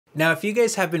Now, if you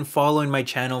guys have been following my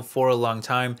channel for a long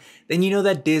time, then you know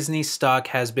that Disney stock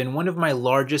has been one of my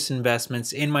largest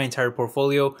investments in my entire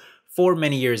portfolio for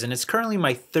many years, and it's currently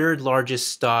my third largest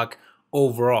stock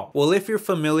overall. Well, if you're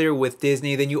familiar with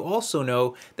Disney, then you also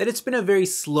know that it's been a very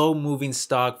slow moving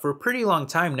stock for a pretty long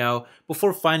time now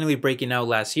before finally breaking out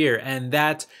last year, and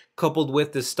that coupled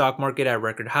with the stock market at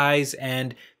record highs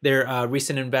and their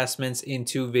recent investments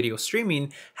into video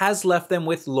streaming has left them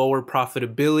with lower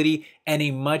profitability and a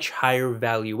much higher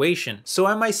valuation. So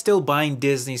am I still buying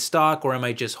Disney stock, or am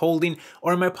I just holding,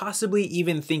 or am I possibly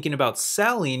even thinking about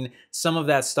selling some of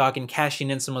that stock and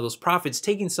cashing in some of those profits,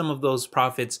 taking some of those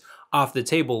profits off the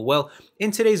table? Well,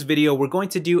 in today's video, we're going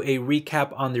to do a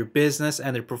recap on their business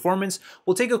and their performance.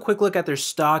 We'll take a quick look at their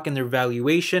stock and their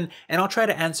valuation, and I'll try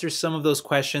to answer some of those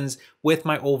questions with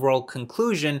my overall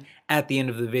conclusion at the end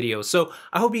of the video. So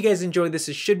I hope you guys enjoyed this.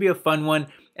 It should be a fun one,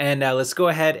 and let's go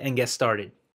ahead and get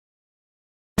started.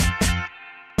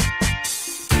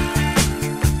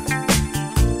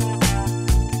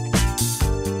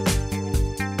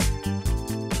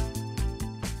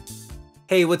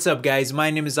 Hey, what's up guys? My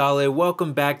name is Ale.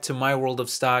 Welcome back to my world of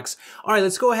stocks. All right,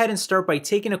 let's go ahead and start by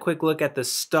taking a quick look at the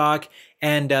stock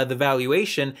and the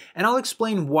valuation, and I'll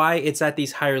explain why it's at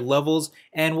these higher levels,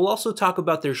 and we'll also talk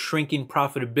about their shrinking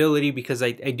profitability because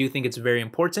I do think it's very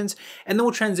important, and then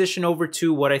we'll transition over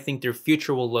to what I think their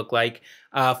future will look like,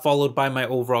 followed by my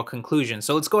overall conclusion.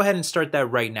 So let's go ahead and start that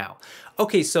right now.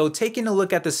 Okay, so taking a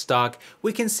look at the stock,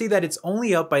 we can see that it's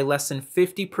only up by less than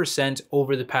 50%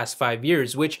 over the past 5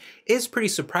 years, which is pretty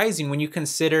surprising when you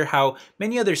consider how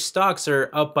many other stocks are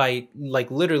up by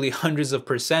like literally hundreds of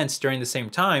percents during the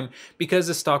same time, because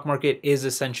the stock market is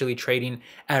essentially trading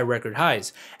at record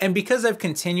highs. And because I've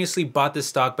continuously bought the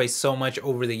stock by so much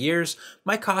over the years,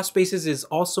 my cost basis is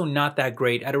also not that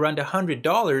great at around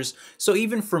 $100. So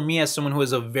even for me, as someone who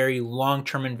is a very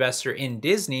long-term investor in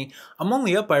Disney, I'm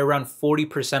only up by around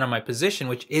 40% on my position,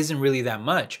 which isn't really that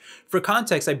much. For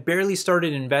context, I barely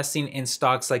started investing in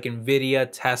stocks like Nvidia,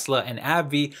 Tesla, and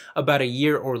AbbVie about a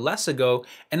year or less ago,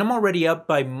 and I'm already up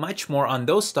by much more on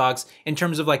those stocks in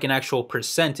terms of like an actual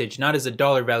percentage, not as a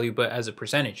dollar value, but as a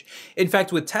percentage. In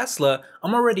fact, with Tesla,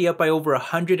 I'm already up by over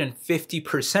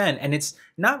 150%, and it's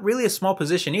not really a small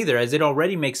position either, as it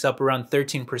already makes up around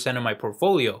 13% of my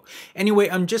portfolio. Anyway,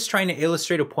 I'm just trying to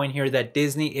illustrate a point here that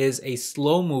Disney is a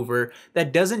slow mover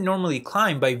that doesn't normally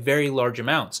climb by very large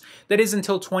amounts. That is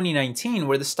until 2019,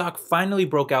 where the stock finally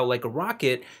broke out like a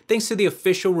rocket thanks to the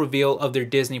official reveal of their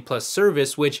Disney Plus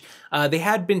service, which they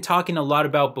had been talking a lot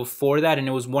about before that, and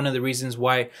it was one of the reasons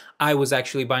why I was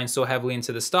actually buying so heavily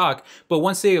into the stock. But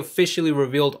once they officially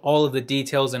revealed all of the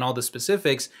details and all the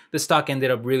specifics, the stock ended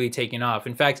up really taking off.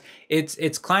 In fact,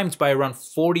 it's climbed by around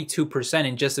 42%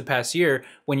 in just the past year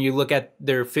when you look at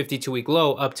their 52-week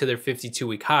low up to their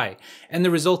 52-week high. And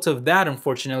the result of that,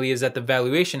 unfortunately, is that the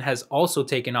valuation has also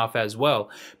taken off as well.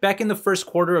 Back in the first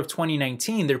quarter of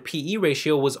 2019, their PE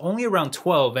ratio was only around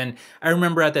 12, and I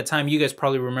remember at that time, you guys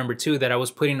probably remember too, that I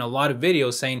was putting a lot of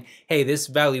videos saying, hey, this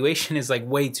valuation is like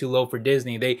way too low for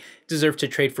Disney. They deserve to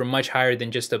trade for much higher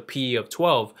than just a PE of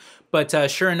 12.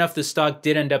 But sure enough, the stock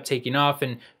did end up taking off,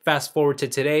 and fast forward to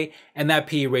today, and that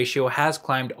PE ratio has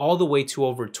climbed all the way to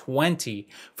over 20.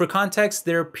 For context,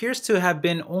 there appears to have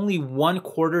been only one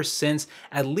quarter since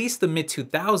at least the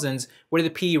mid-2000s where the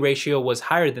PE ratio was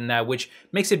higher than that, which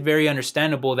makes it very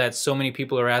understandable that so many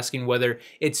people are asking whether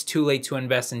it's too late to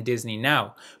invest in Disney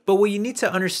now. But what you need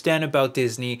to understand about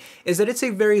Disney is that it's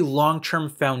a very long-term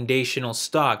foundational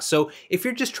stock. So if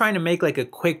you're just trying to make like a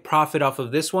quick profit off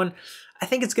of this one, I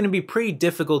think it's going to be pretty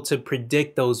difficult to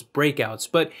predict those breakouts.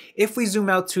 But if we zoom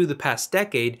out to the past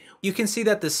decade, you can see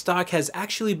that the stock has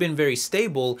actually been very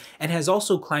stable and has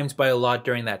also climbed by a lot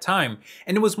during that time.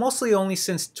 And it was mostly only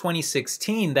since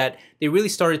 2016 that they really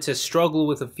started to struggle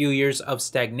with a few years of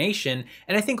stagnation.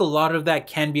 And I think a lot of that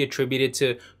can be attributed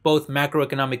to both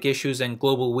macroeconomic issues and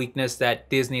global weakness that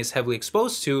Disney is heavily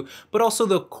exposed to, but also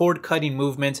the cord-cutting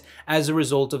movement as a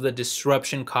result of the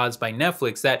disruption caused by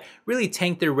Netflix that really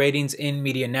tanked their ratings in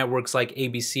media networks like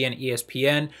ABC and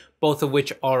ESPN, both of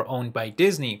which are owned by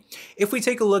Disney. If we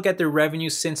take a look at their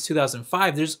revenue since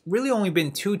 2005, there's really only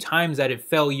been 2 times that it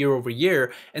fell year over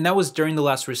year, and that was during the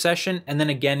last recession and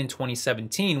then again in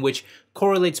 2017, which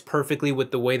correlates perfectly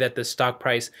with the way that the stock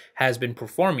price has been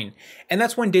performing. And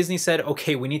that's when Disney said,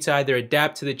 okay, we need to either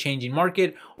adapt to the changing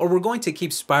market or we're going to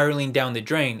keep spiraling down the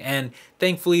drain. And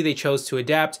Thankfully, they chose to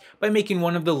adapt by making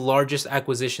one of the largest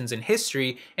acquisitions in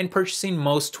history and purchasing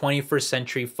most 21st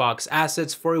Century Fox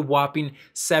assets for a whopping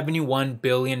 $71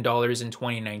 billion in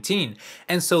 2019.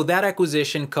 And so that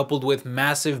acquisition, coupled with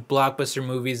massive blockbuster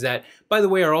movies that, by the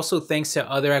way, are also thanks to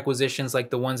other acquisitions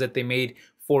like the ones that they made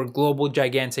for global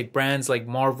gigantic brands like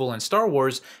Marvel and Star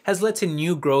Wars, has led to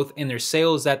new growth in their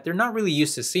sales that they're not really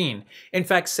used to seeing. In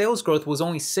fact, sales growth was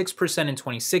only 6% in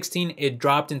 2016, it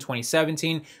dropped in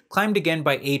 2017, climbed again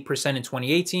by 8% in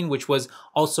 2018, which was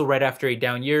also right after a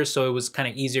down year, so it was kind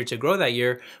of easier to grow that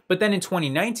year. But then in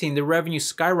 2019, the revenue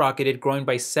skyrocketed, growing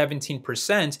by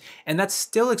 17%, and that's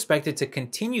still expected to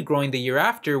continue growing the year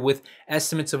after, with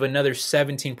estimates of another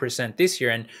 17% this year.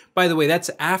 And by the way,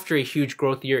 that's after a huge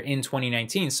growth year in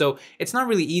 2019. So it's not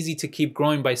really easy to keep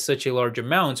growing by such a large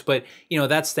amount, but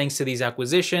that's thanks to these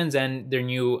acquisitions and their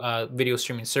new video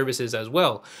streaming services as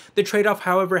well. The trade-off,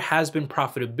 however, has been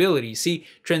profitability. See,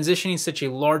 transitioning such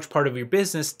a large part of your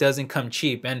business doesn't come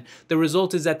cheap, and the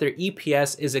result is that their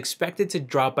EPS is expected to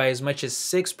drop by as much as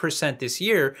 6% this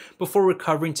year before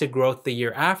recovering to growth the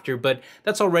year after, but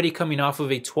that's already coming off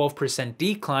of a 12%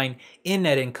 decline in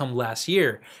net income last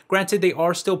year. Granted, they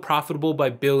are still profitable by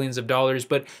billions of dollars,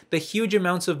 but the huge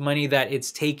amounts of money that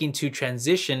it's taking to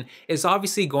transition is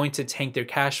obviously going to tank their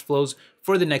cash flows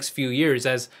for the next few years,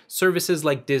 as services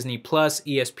like Disney Plus,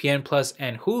 ESPN Plus,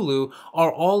 and Hulu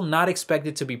are all not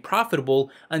expected to be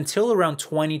profitable until around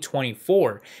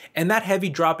 2024. And that heavy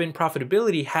drop in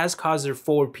profitability has caused their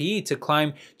forward PE to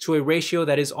climb to a ratio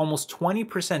that is almost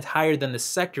 20% higher than the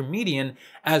sector median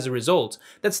as a result.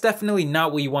 That's definitely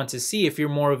not what you want to see if you're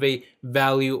more of a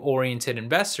value-oriented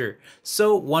investor.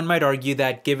 So one might argue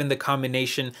that given the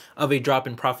combination of a drop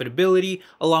in profitability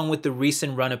along with the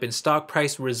recent run-up in stock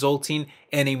price resulting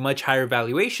in a much higher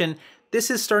valuation, this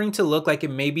is starting to look like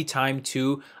it may be time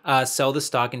to sell the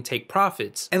stock and take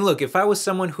profits. And look, if I was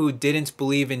someone who didn't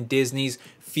believe in Disney's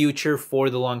future for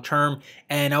the long term,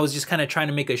 and I was just kind of trying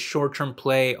to make a short-term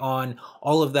play on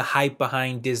all of the hype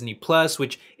behind Disney Plus,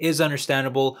 which is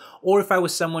understandable, or if I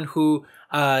was someone who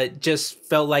just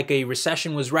felt like a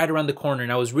recession was right around the corner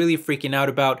and I was really freaking out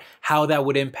about how that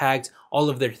would impact all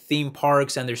of their theme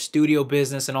parks and their studio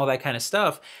business and all that kind of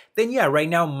stuff, then yeah, right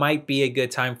now might be a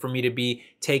good time for me to be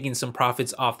taking some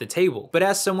profits off the table. But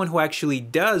as someone who actually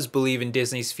does believe in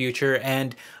Disney's future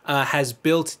and has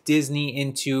built Disney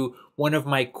into one of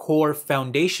my core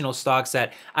foundational stocks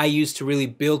that I use to really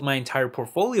build my entire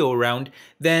portfolio around,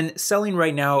 then selling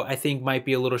right now I think might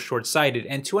be a little short-sighted.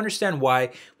 And to understand why,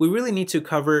 we really need to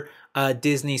cover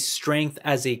Disney's strength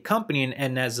as a company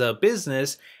and as a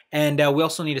business, and we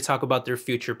also need to talk about their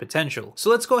future potential. So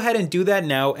let's go ahead and do that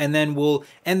now, and then we'll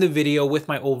end the video with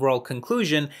my overall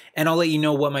conclusion, and I'll let you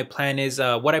know what my plan is,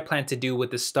 what I plan to do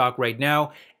with the stock right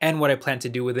now, and what I plan to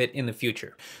do with it in the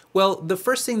future. Well, the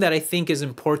first thing that I think is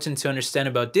important to understand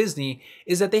about Disney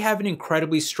is that they have an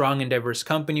incredibly strong and diverse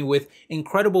company with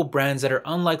incredible brands that are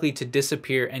unlikely to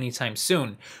disappear anytime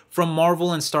soon. From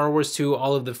Marvel and Star Wars to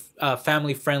all of the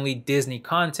family-friendly Disney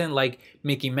content like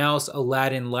Mickey Mouse,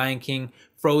 Aladdin, Lion King,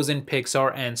 Frozen,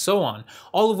 Pixar, and so on,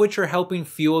 all of which are helping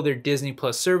fuel their Disney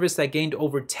Plus service that gained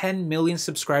over 10 million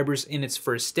subscribers in its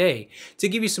first day. To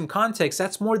give you some context,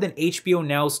 that's more than HBO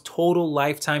Now's total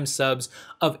lifetime subs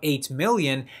of 8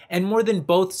 million, and more than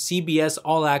both CBS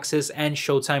All Access and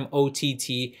Showtime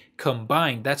OTT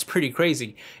combined. That's pretty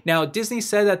crazy. Now, Disney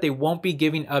said that they won't be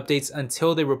giving updates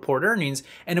until they report earnings,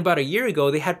 and about a year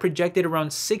ago, they had projected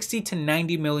around 60 to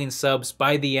 90 million subs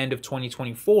by the end of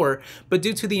 2024, but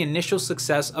due to the initial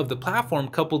success of the platform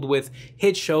coupled with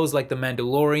hit shows like The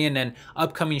Mandalorian and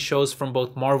upcoming shows from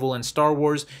both Marvel and Star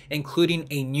Wars, including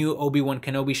a new Obi-Wan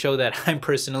Kenobi show that I'm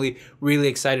personally really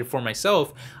excited for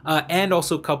myself, and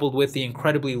also coupled with the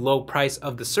incredibly low price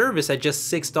of the service at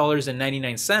just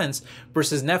 $6.99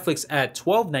 versus Netflix at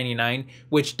 $12.99,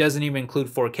 which doesn't even include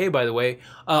 4K, by the way.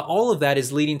 All of that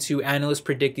is leading to analysts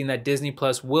predicting that Disney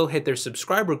Plus will hit their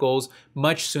subscriber goals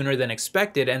much sooner than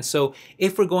expected. And so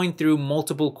if we're going through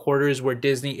multiple quarters where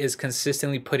Disney is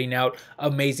consistently putting out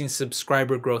amazing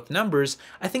subscriber growth numbers,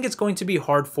 I think it's going to be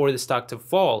hard for the stock to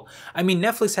fall. I mean,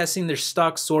 Netflix has seen their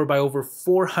stock soar by over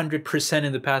 400%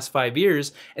 in the past 5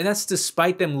 years, and that's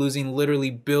despite them losing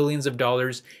literally billions of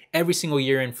dollars every single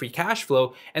year in free cash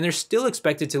flow, and they're still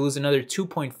expected to lose another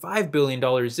 $2.5 billion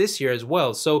this year as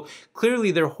well. So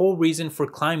clearly their whole reason for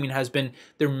climbing has been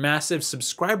their massive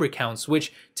subscriber counts,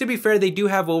 which, to be fair, they do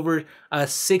have over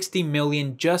 60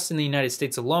 million just in the United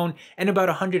States alone and about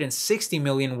 160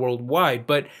 million worldwide,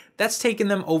 but that's taken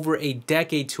them over a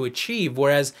decade to achieve,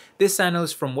 whereas this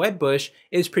analyst from Wedbush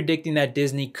is predicting that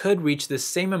Disney could reach the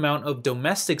same amount of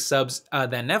domestic subs that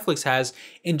Netflix has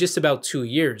in just about 2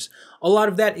 years. A lot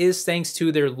of that is thanks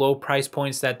to their low price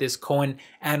points that this Cohen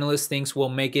analyst thinks will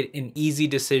make it an easy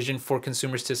decision for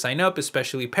consumers to sign up,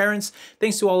 especially parents,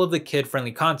 thanks to all of the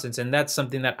kid-friendly content. And that's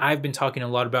something that I've been talking a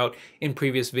lot about in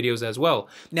previous videos as well.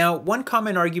 Now, one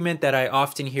common argument that I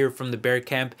often hear from the bear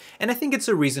camp, and I think it's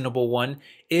a reasonable one,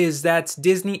 is that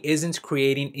Disney isn't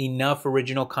creating enough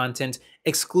original content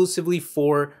exclusively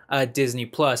for Disney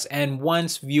Plus. And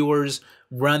once viewers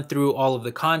run through all of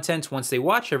the content, once they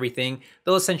watch everything,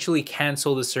 they'll essentially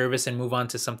cancel the service and move on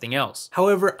to something else.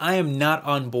 However, I am not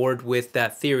on board with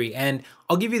that theory, and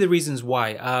I'll give you the reasons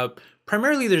why.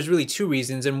 Primarily, there's really two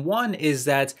reasons, and one is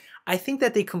that I think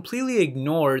that they completely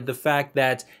ignored the fact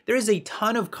that there is a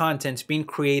ton of content being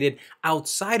created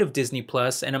outside of Disney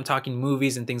Plus, and I'm talking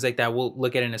movies and things like that we'll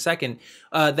look at in a second,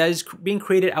 that is being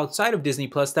created outside of Disney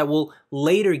Plus that will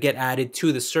later get added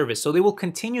to the service. So they will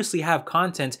continuously have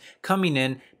content coming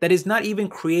in that is not even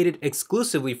created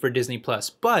exclusively for Disney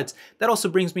Plus. But that also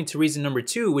brings me to reason number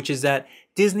two, which is that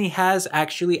Disney has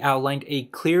actually outlined a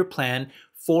clear plan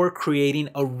for creating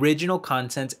original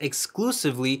content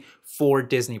exclusively for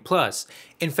Disney Plus.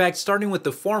 In fact, starting with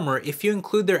the former, if you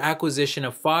include their acquisition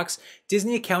of Fox,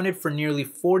 Disney accounted for nearly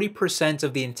 40%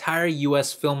 of the entire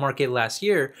US film market last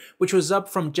year, which was up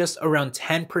from just around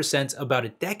 10% about a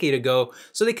decade ago,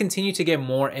 so they continue to get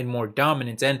more and more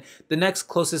dominant. And the next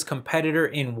closest competitor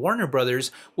in Warner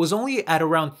Brothers was only at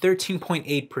around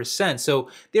 13.8%, so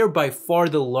they're by far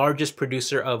the largest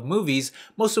producer of movies,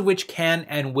 most of which can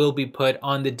and will be put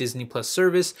on the Disney Plus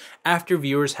service after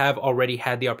viewers have already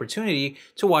had the opportunity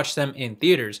to watch them in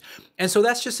theaters. And so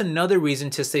that's just another reason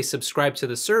to stay subscribed to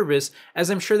the service,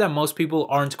 as I'm sure that most people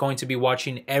aren't going to be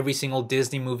watching every single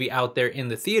Disney movie out there in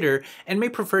the theater and may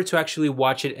prefer to actually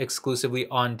watch it exclusively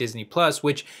on Disney Plus,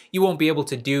 which you won't be able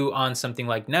to do on something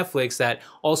like Netflix that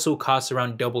also costs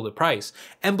around double the price.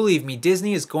 And believe me,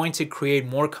 Disney is going to create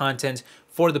more content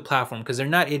for the platform because they're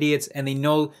not idiots and they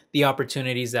know the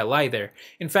opportunities that lie there.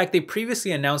 In fact, they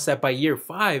previously announced that by year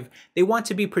 5, they want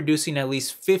to be producing at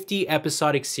least 50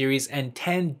 episodic series and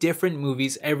 10 different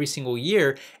movies every single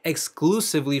year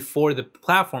exclusively for the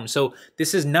platform. So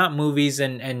this is not movies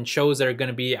and shows that are going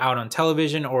to be out on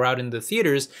television or out in the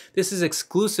theaters. This is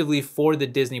exclusively for the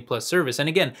Disney Plus service. And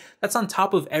again, that's on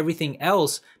top of everything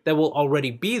else that will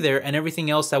already be there and everything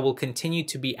else that will continue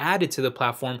to be added to the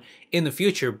platform in the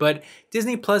future. But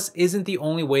Disney Plus isn't the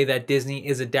only way that Disney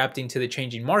is adapting to the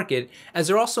changing market, as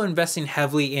they're also investing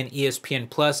heavily in ESPN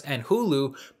Plus and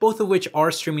Hulu, both of which are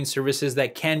streaming services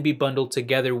that can be bundled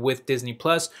together with Disney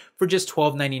Plus for just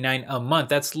 $12.99 a month.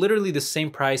 That's literally the same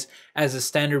price as the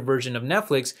standard version of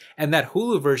Netflix, and that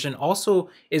Hulu version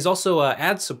is also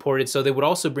ad supported, so they would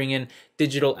also bring in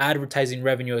digital advertising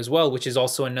revenue as well, which is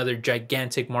also another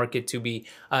gigantic market to be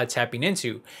tapping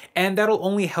into. And that'll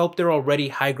only help their already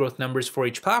high growth numbers for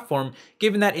each platform,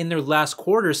 given that in their last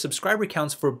quarter, subscriber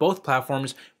counts for both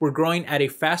platforms were growing at a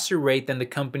faster rate than the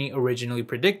company originally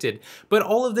predicted. But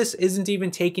all of this isn't even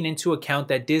taking into account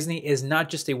that Disney is not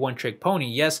just a one-trick pony.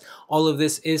 Yes, all of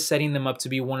this is setting them up to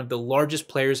be one of the largest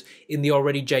players in the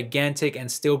already gigantic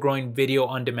and still growing video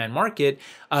on demand market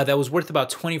that was worth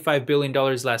about $25 billion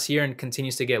last year and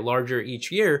continues to get larger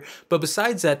each year. But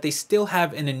besides that, they still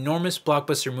have an enormous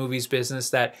blockbuster movies business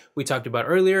that we talked about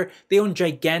earlier. They own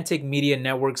gigantic media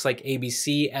networks like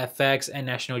ABC, FX, and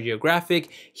National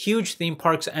Geographic, huge theme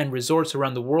parks and resorts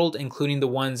around the world, including the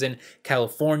ones in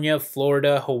California,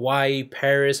 Florida, Hawaii,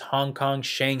 Paris, Hong Kong,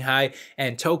 Shanghai,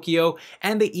 and Tokyo.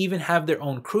 And they even have their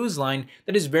own cruise line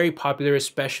that is very popular,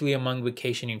 especially among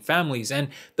vacationing families. And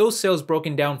those sales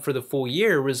broken down for the full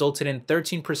year resulted in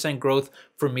 13% growth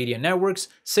for media networks,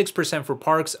 6% for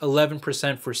parks,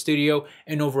 11% for studio,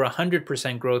 and over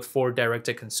 100% growth for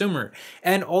direct-to-consumer.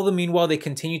 And all the meanwhile, they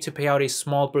continue to pay out a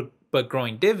small but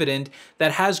growing dividend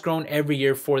that has grown every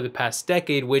year for the past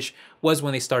decade, which was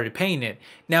when they started paying it.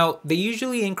 Now, they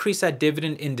usually increase that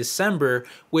dividend in December,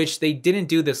 which they didn't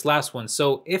do this last one.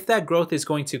 So if that growth is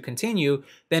going to continue,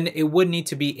 then it would need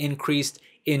to be increased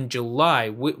in July.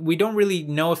 We don't really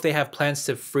know if they have plans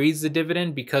to freeze the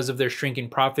dividend because of their shrinking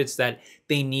profits that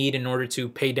they need in order to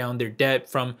pay down their debt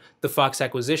from the Fox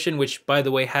acquisition, which, by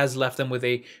the way, has left them with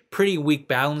a pretty weak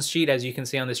balance sheet, as you can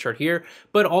see on this chart here.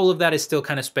 But all of that is still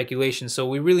kind of speculation, so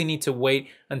we really need to wait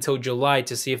until July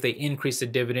to see if they increase the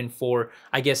dividend for,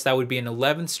 I guess that would be an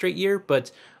 11th straight year.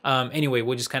 But anyway,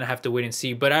 we'll just kind of have to wait and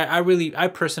see. But I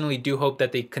personally do hope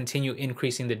that they continue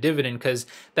increasing the dividend, because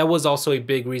that was also a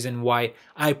big reason why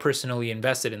I personally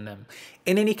invested in them.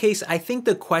 In any case, I think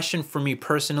the question for me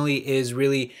personally is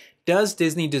really, does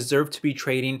Disney deserve to be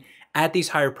trading at these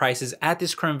higher prices, at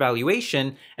this current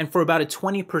valuation, and for about a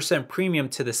 20% premium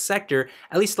to the sector,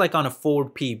 at least like on a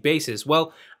forward P basis?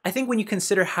 Well, I think when you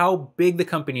consider how big the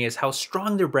company is, how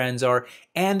strong their brands are,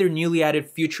 and their newly added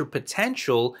future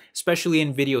potential, especially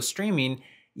in video streaming,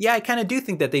 yeah, I kind of do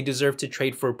think that they deserve to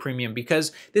trade for a premium,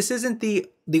 because this isn't the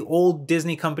old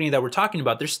Disney company that we're talking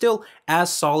about. They're still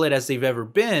as solid as they've ever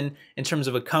been in terms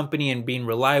of a company and being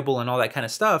reliable and all that kind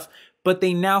of stuff, but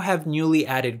they now have newly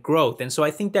added growth. And so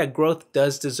I think that growth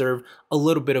does deserve a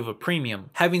little bit of a premium.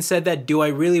 Having said that, do I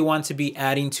really want to be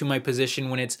adding to my position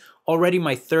when it's already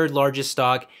my third largest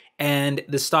stock and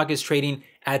the stock is trading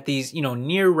at these,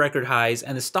 near record highs,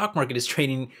 and the stock market is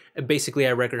trading basically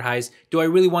at record highs? Do I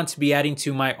really want to be adding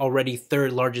to my already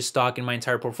third largest stock in my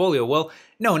entire portfolio? Well,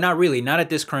 no, not really, not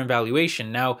at this current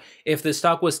valuation. Now, if the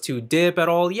stock was to dip at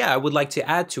all, yeah, I would like to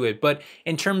add to it. But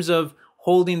in terms of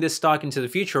holding this stock into the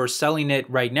future or selling it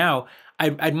right now,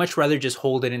 I'd much rather just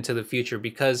hold it into the future,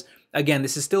 because again,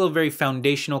 this is still a very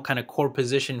foundational kind of core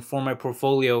position for my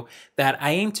portfolio that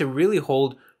I aim to really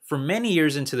hold for many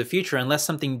years into the future, unless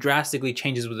something drastically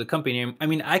changes with the company. I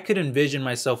mean, I could envision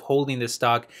myself holding this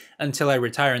stock until I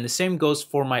retire. And the same goes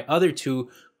for my other two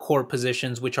core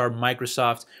positions, which are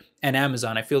Microsoft and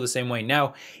Amazon. I feel the same way.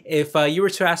 Now, if you were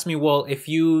to ask me, well, if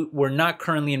you were not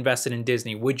currently invested in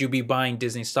Disney, would you be buying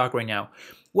Disney stock right now?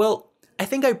 Well, I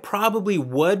think I probably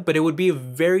would, but it would be a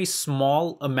very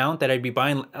small amount that I'd be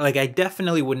buying. Like, I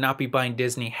definitely would not be buying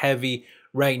Disney heavy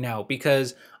right now,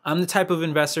 because I'm the type of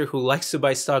investor who likes to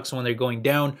buy stocks when they're going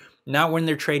down, not when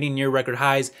they're trading near record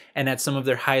highs and at some of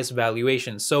their highest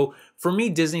valuations. So for me,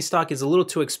 Disney stock is a little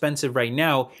too expensive right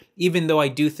now, even though I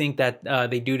do think that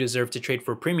they do deserve to trade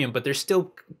for a premium, but they're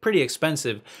still pretty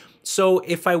expensive. So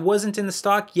if I wasn't in the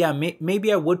stock, yeah,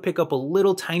 maybe I would pick up a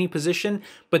little tiny position,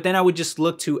 but then I would just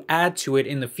look to add to it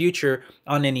in the future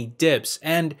on any dips.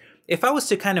 And if I was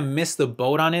to kind of miss the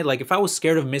boat on it, like if I was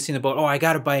scared of missing the boat, oh, I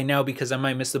got to buy it now because I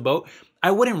might miss the boat, I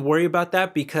wouldn't worry about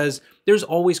that, because there's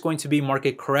always going to be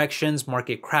market corrections,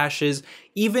 market crashes.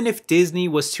 Even if Disney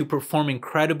was to perform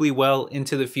incredibly well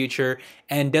into the future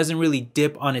and doesn't really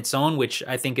dip on its own, which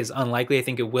I think is unlikely, I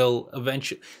think it will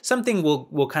eventually, something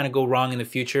will kind of go wrong in the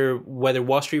future, whether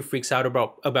Wall Street freaks out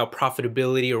about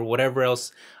profitability or whatever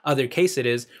else other case it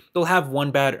is, they'll have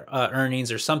one bad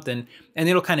earnings or something, and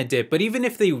it'll kind of dip. But even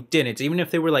if they didn't, even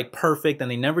if they were like perfect and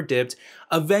they never dipped,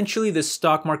 eventually the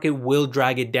stock market will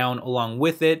drag it down along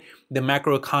with it. The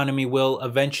macroeconomy will.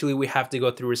 Eventually we have to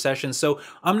go through recession. So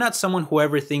I'm not someone who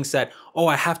ever thinks that, oh,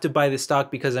 I have to buy this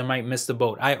stock because I might miss the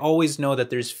boat. I always know that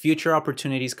there's future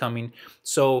opportunities coming,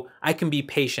 so I can be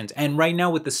patient. And right now,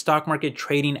 with the stock market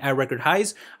trading at record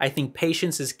highs, I think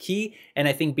patience is key, and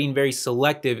I think being very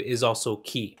selective is also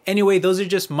key. Anyway, those are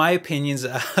just my opinions.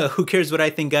 Who cares what I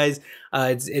think, guys?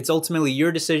 It's ultimately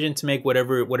your decision to make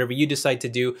whatever you decide to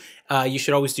do. You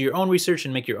should always do your own research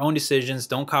and make your own decisions.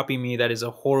 Don't copy me. That is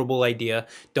a horrible idea.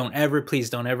 Please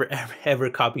don't ever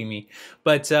copy me.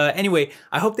 But anyway,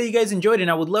 I hope that you guys enjoyed,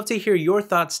 and I would love to hear your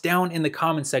thoughts down in the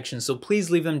comment section. So please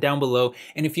leave them down below.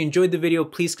 And if you enjoyed the video,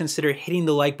 please consider hitting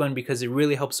the like button, because it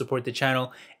really helps support the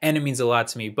channel and it means a lot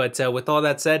to me. But with all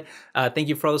that said, thank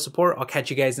you for all the support. I'll catch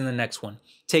you guys in the next one.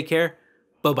 Take care.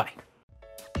 Bye-bye.